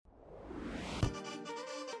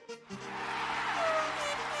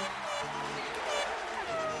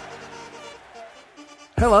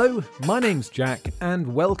Hello, my name's Jack,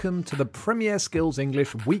 and welcome to the Premier Skills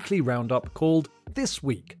English weekly roundup called This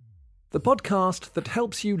Week, the podcast that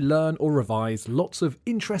helps you learn or revise lots of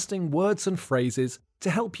interesting words and phrases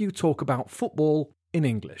to help you talk about football in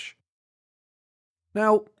English.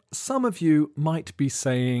 Now, some of you might be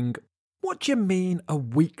saying, what do you mean a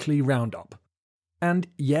weekly roundup? And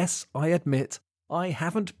yes, I admit, I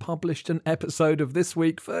haven't published an episode of This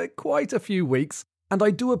Week for quite a few weeks, and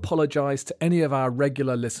I do apologise to any of our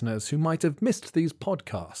regular listeners who might have missed these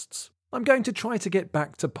podcasts. I'm going to try to get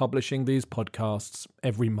back to publishing these podcasts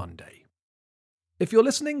every Monday. If you're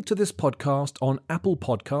listening to this podcast on Apple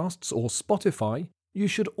Podcasts or Spotify, you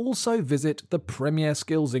should also visit the Premier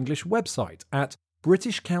Skills English website at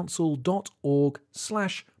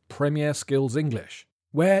britishcouncil.org/Premier Skills English,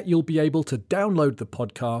 where you'll be able to download the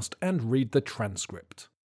podcast and read the transcript.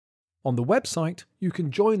 On the website, you can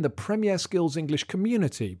join the Premier Skills English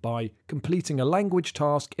community by completing a language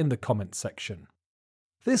task in the comments section.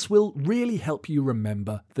 This will really help you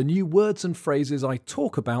remember the new words and phrases I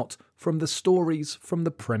talk about from the stories from the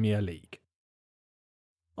Premier League.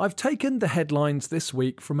 I've taken the headlines this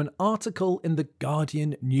week from an article in the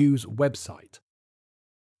Guardian News website.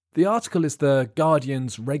 The article is the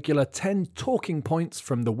Guardian's regular 10 talking points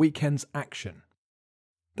from the weekend's action.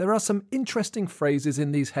 There are some interesting phrases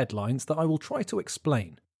in these headlines that I will try to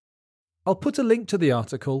explain. I'll put a link to the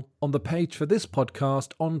article on the page for this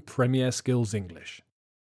podcast on Premier Skills English.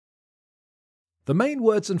 The main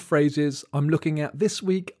words and phrases I'm looking at this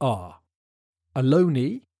week are a low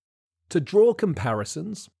knee, to draw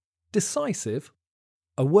comparisons, decisive,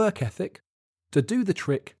 a work ethic, to do the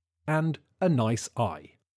trick, and a nice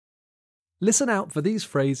eye. Listen out for these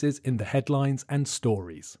phrases in the headlines and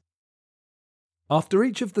stories. After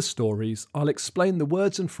each of the stories, I'll explain the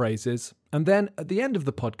words and phrases, and then at the end of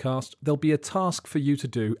the podcast, there'll be a task for you to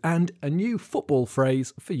do and a new football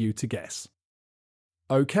phrase for you to guess.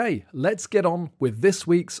 Okay, let's get on with this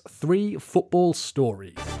week's 3 football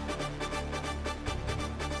stories.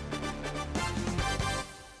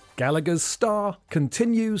 Gallagher's star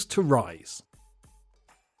continues to rise.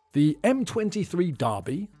 The M23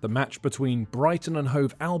 derby, the match between Brighton and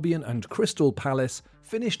Hove Albion and Crystal Palace,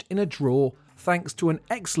 finished in a draw thanks to an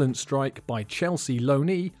excellent strike by Chelsea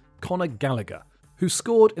loanee Conor Gallagher, who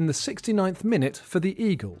scored in the 69th minute for the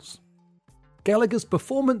Eagles. Gallagher's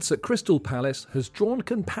performance at Crystal Palace has drawn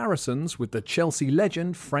comparisons with the Chelsea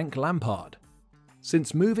legend Frank Lampard.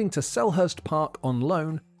 Since moving to Selhurst Park on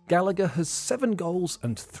loan, Gallagher has 7 goals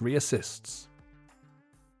and 3 assists.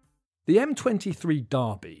 The M23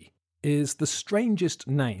 derby is the strangest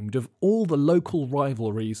named of all the local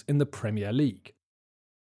rivalries in the Premier League.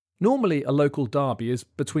 Normally, a local derby is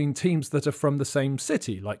between teams that are from the same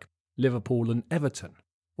city, like Liverpool and Everton,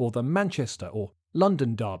 or the Manchester or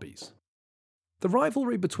London derbies. The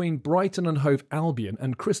rivalry between Brighton and Hove Albion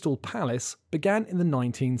and Crystal Palace began in the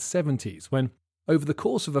 1970s, when, over the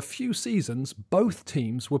course of a few seasons, both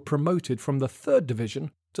teams were promoted from the 3rd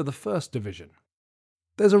Division to the 1st Division.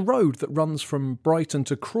 There's a road that runs from Brighton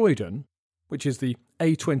to Croydon, which is the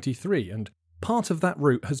A23, and part of that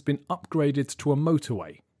route has been upgraded to a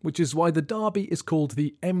motorway, which is why the derby is called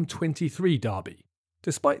the M23 derby,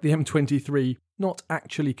 despite the M23 not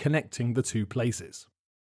actually connecting the two places.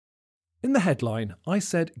 In the headline, I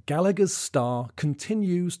said Gallagher's star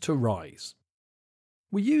continues to rise.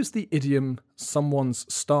 We use the idiom someone's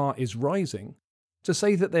star is rising to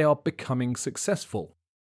say that they are becoming successful.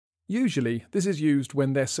 Usually, this is used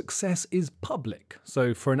when their success is public,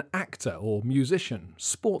 so for an actor or musician,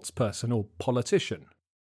 sportsperson or politician.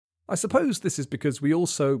 I suppose this is because we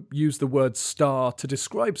also use the word star to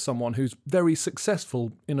describe someone who's very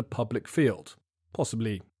successful in a public field,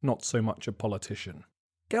 possibly not so much a politician.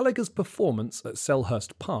 Gallagher's performance at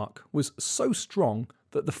Selhurst Park was so strong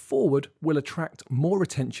that the forward will attract more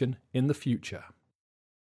attention in the future.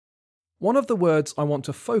 One of the words I want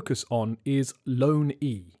to focus on is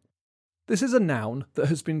loanee. This is a noun that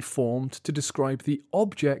has been formed to describe the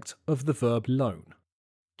object of the verb loan.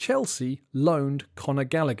 Chelsea loaned Conor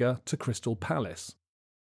Gallagher to Crystal Palace.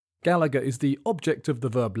 Gallagher is the object of the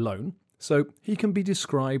verb loan, so he can be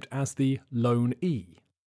described as the loanee.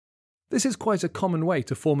 This is quite a common way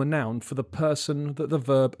to form a noun for the person that the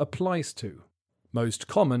verb applies to. Most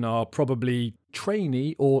common are probably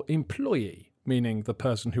trainee or employee, meaning the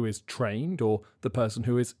person who is trained or the person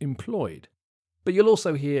who is employed. But you'll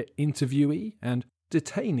also hear interviewee and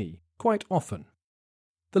detainee quite often.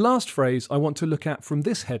 The last phrase I want to look at from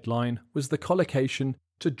this headline was the collocation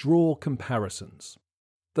to draw comparisons.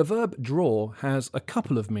 The verb draw has a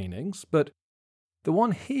couple of meanings, but the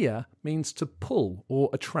one here means to pull or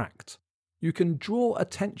attract. You can draw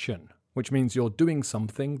attention, which means you're doing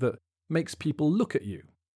something that makes people look at you.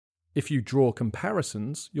 If you draw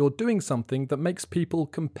comparisons, you're doing something that makes people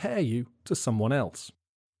compare you to someone else.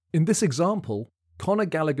 In this example, Conor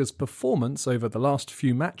Gallagher's performance over the last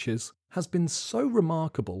few matches has been so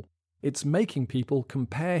remarkable, it's making people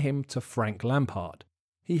compare him to Frank Lampard.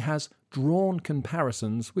 He has drawn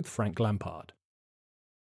comparisons with Frank Lampard.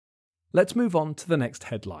 Let's move on to the next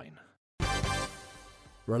headline.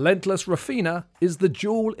 Relentless Raphinha is the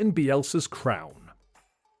jewel in Bielsa's crown.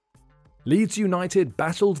 Leeds United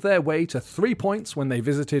battled their way to 3 points when they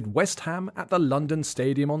visited West Ham at the London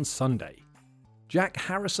Stadium on Sunday. Jack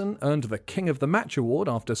Harrison earned the King of the Match award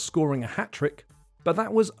after scoring a hat-trick, but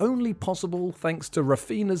that was only possible thanks to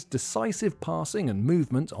Raphinha's decisive passing and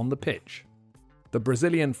movement on the pitch. The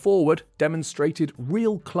Brazilian forward demonstrated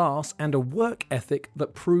real class and a work ethic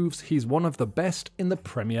that proves he's one of the best in the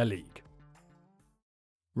Premier League.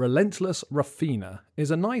 Relentless Raphinha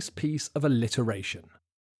is a nice piece of alliteration.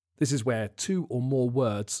 This is where 2 or more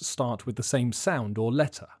words start with the same sound or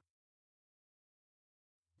letter.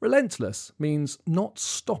 Relentless means not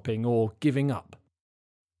stopping or giving up.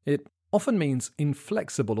 It often means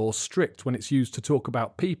inflexible or strict when it's used to talk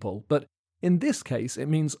about people, but in this case it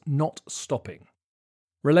means not stopping.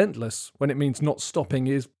 Relentless, when it means not stopping,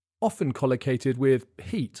 is often collocated with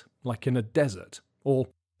heat, like in a desert, or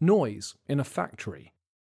noise in a factory.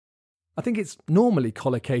 I think it's normally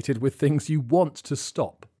collocated with things you want to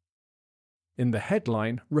stop. In the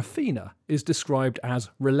headline, Raphinha is described as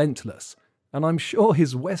relentless, and I'm sure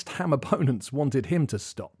his West Ham opponents wanted him to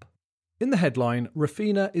stop. In the headline,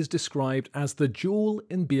 Raphinha is described as the jewel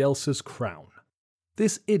in Bielsa's crown.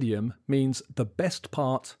 This idiom means the best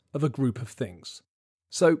part of a group of things.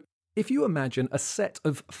 So, if you imagine a set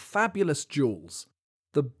of fabulous jewels,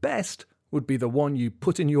 the best would be the one you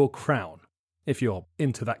put in your crown, if you're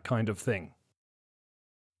into that kind of thing.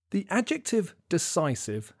 The adjective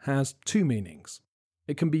decisive has 2 meanings.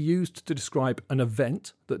 It can be used to describe an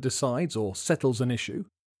event that decides or settles an issue,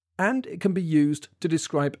 and it can be used to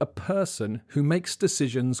describe a person who makes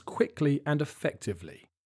decisions quickly and effectively.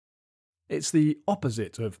 It's the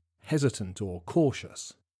opposite of hesitant or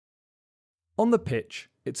cautious. On the pitch,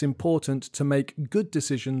 it's important to make good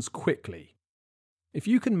decisions quickly. If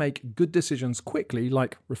you can make good decisions quickly,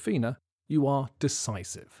 like Raphinha, you are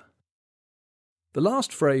decisive. The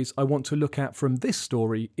last phrase I want to look at from this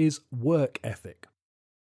story is work ethic.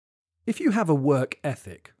 If you have a work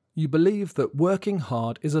ethic, you believe that working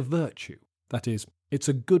hard is a virtue, that is, it's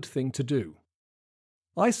a good thing to do.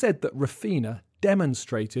 I said that Raphinha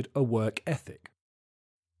demonstrated a work ethic.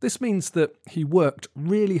 This means that he worked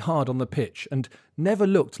really hard on the pitch and never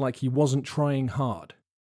looked like he wasn't trying hard.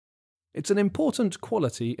 It's an important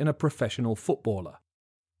quality in a professional footballer.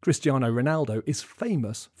 Cristiano Ronaldo is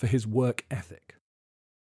famous for his work ethic.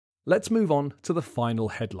 Let's move on to the final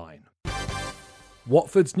headline.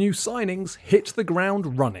 Watford's new signings hit the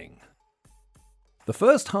ground running. The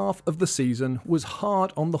first half of the season was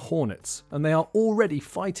hard on the Hornets, and they are already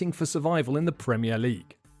fighting for survival in the Premier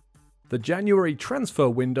League. The January transfer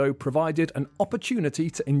window provided an opportunity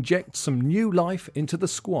to inject some new life into the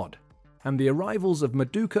squad, and the arrivals of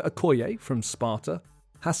Maduka Okoye from Sparta,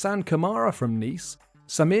 Hassan Kamara from Nice,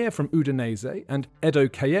 Samir from Udinese, and Edo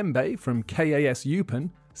Kayembe from KAS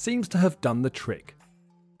Eupen seems to have done the trick.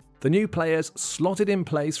 The new players slotted in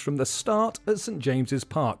place from the start at St James's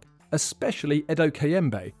Park, especially Edo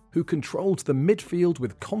Kayembe, who controlled the midfield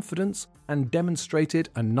with confidence and demonstrated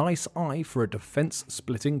a nice eye for a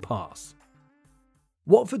defence-splitting pass.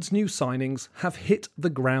 Watford's new signings have hit the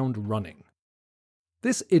ground running.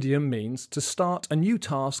 This idiom means to start a new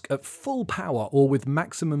task at full power or with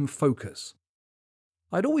maximum focus.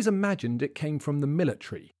 I'd always imagined it came from the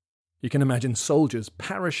military. You can imagine soldiers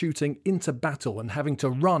parachuting into battle and having to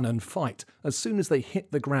run and fight as soon as they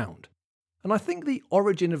hit the ground. And I think the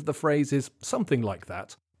origin of the phrase is something like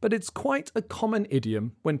that, but it's quite a common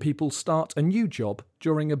idiom when people start a new job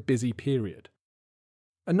during a busy period.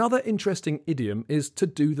 Another interesting idiom is to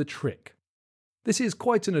do the trick. This is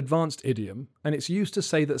quite an advanced idiom, and it's used to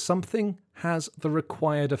say that something has the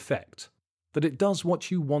required effect, that it does what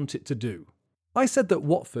you want it to do. I said that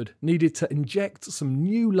Watford needed to inject some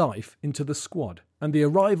new life into the squad, and the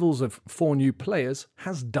arrivals of 4 new players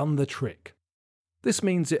has done the trick. This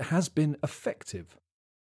means it has been effective.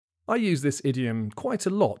 I use this idiom quite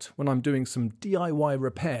a lot when I'm doing some DIY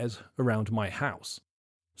repairs around my house.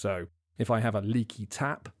 So, if I have a leaky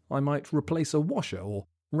tap, I might replace a washer or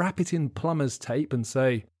wrap it in plumber's tape and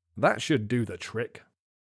say, that should do the trick.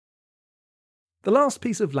 The last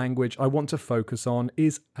piece of language I want to focus on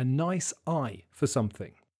is a nice eye for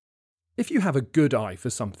something. If you have a good eye for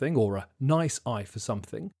something or a nice eye for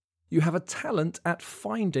something, you have a talent at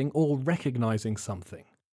finding or recognising something.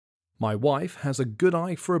 My wife has a good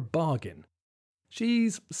eye for a bargain.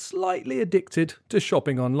 She's slightly addicted to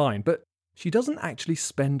shopping online, but she doesn't actually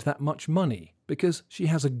spend that much money because she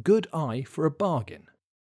has a good eye for a bargain.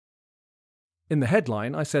 In the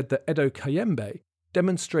headline, I said that Edo Kayembe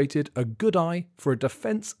demonstrated a good eye for a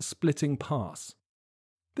defence-splitting pass.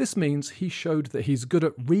 This means he showed that he's good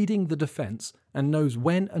at reading the defence and knows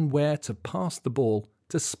when and where to pass the ball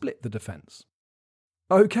to split the defence.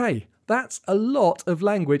 Okay, that's a lot of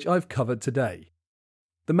language I've covered today.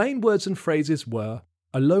 The main words and phrases were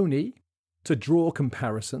aloni, to draw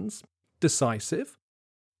comparisons, decisive,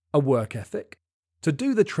 a work ethic, to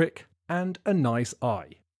do the trick, and a nice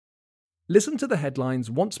eye. Listen to the headlines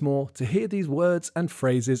once more to hear these words and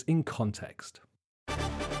phrases in context.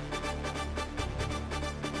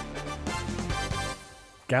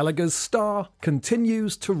 Gallagher's star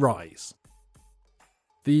continues to rise.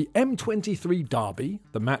 The M23 derby,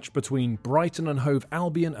 the match between Brighton and Hove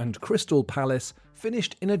Albion and Crystal Palace,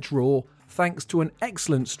 finished in a draw thanks to an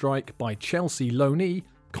excellent strike by Chelsea loanee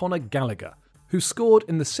Conor Gallagher, who scored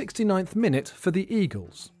in the 69th minute for the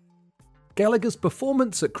Eagles. Gallagher's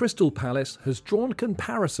performance at Crystal Palace has drawn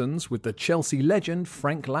comparisons with the Chelsea legend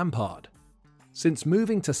Frank Lampard. Since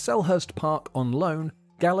moving to Selhurst Park on loan,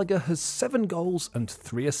 Gallagher has 7 goals and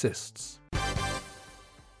 3 assists.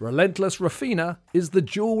 Relentless Raphinha is the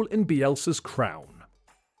jewel in Bielsa's crown.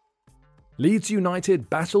 Leeds United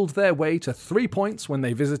battled their way to 3 points when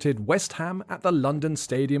they visited West Ham at the London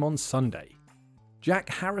Stadium on Sunday. Jack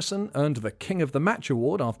Harrison earned the King of the Match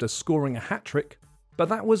award after scoring a hat-trick, but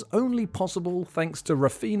that was only possible thanks to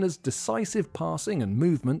Raphinha's decisive passing and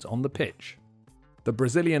movement on the pitch. The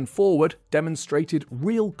Brazilian forward demonstrated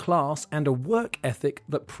real class and a work ethic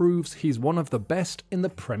that proves he's one of the best in the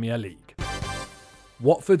Premier League.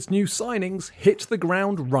 Watford's new signings hit the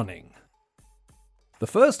ground running. The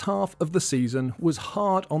first half of the season was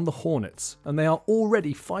hard on the Hornets, and they are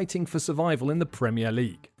already fighting for survival in the Premier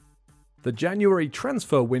League. The January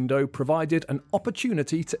transfer window provided an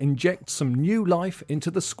opportunity to inject some new life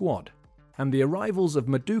into the squad, and the arrivals of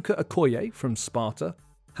Maduka Okoye from Sparta,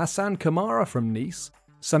 Hassan Kamara from Nice,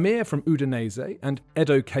 Samir from Udinese, and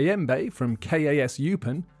Edo Kayembe from KAS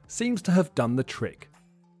Eupen seems to have done the trick.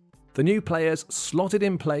 The new players slotted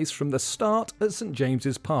in place from the start at St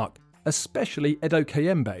James's Park, especially Edo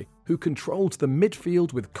Kayembe, who controlled the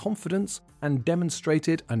midfield with confidence and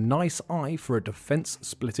demonstrated a nice eye for a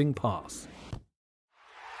defence-splitting pass.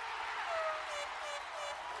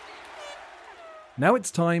 Now it's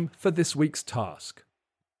time for this week's task.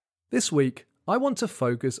 This week, I want to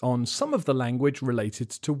focus on some of the language related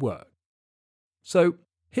to work. So,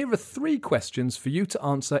 here are 3 questions for you to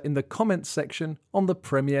answer in the comments section on the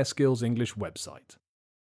Premier Skills English website.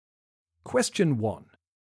 Question 1.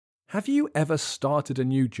 Have you ever started a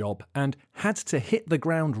new job and had to hit the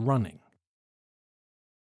ground running?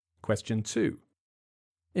 Question 2.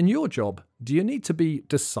 In your job, do you need to be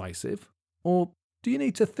decisive, or do you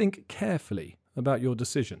need to think carefully about your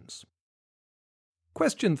decisions?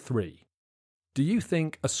 Question 3. Do you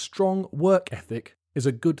think a strong work ethic is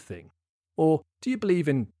a good thing, or do you believe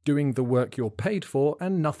in doing the work you're paid for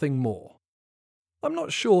and nothing more? I'm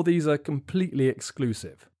not sure these are completely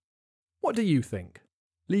exclusive. What do you think?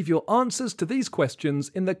 Leave your answers to these questions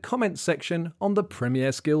in the comments section on the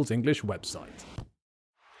Premier Skills English website.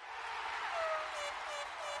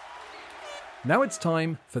 Now it's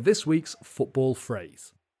time for this week's football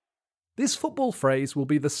phrase. This football phrase will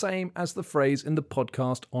be the same as the phrase in the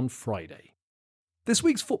podcast on Friday. This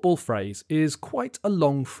week's football phrase is quite a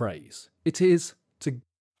long phrase. It is to...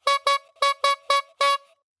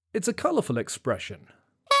 It's a colourful expression.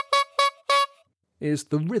 Is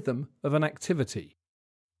the rhythm of an activity.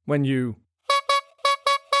 When you...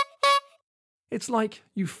 It's like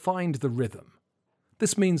you find the rhythm.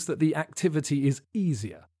 This means that the activity is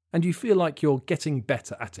easier and you feel like you're getting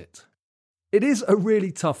better at it. It is a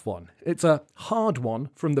really tough one. It's a hard one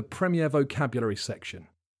from the Premier Vocabulary section.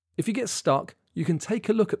 If you get stuck, you can take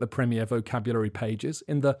a look at the Premier Vocabulary pages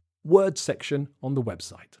in the Word section on the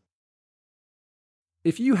website.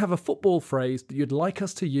 If you have a football phrase that you'd like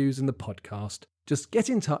us to use in the podcast, just get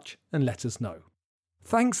in touch and let us know.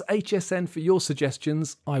 Thanks HSN for your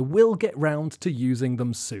suggestions. I will get round to using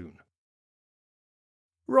them soon.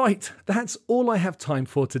 Right, that's all I have time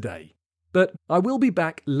for today. But I will be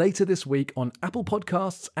back later this week on Apple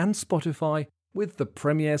Podcasts and Spotify with the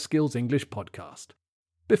Premier Skills English podcast.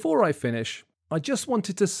 Before I finish, I just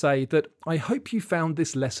wanted to say that I hope you found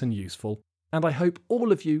this lesson useful, and I hope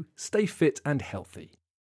all of you stay fit and healthy.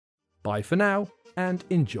 Bye for now, and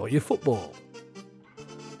enjoy your football.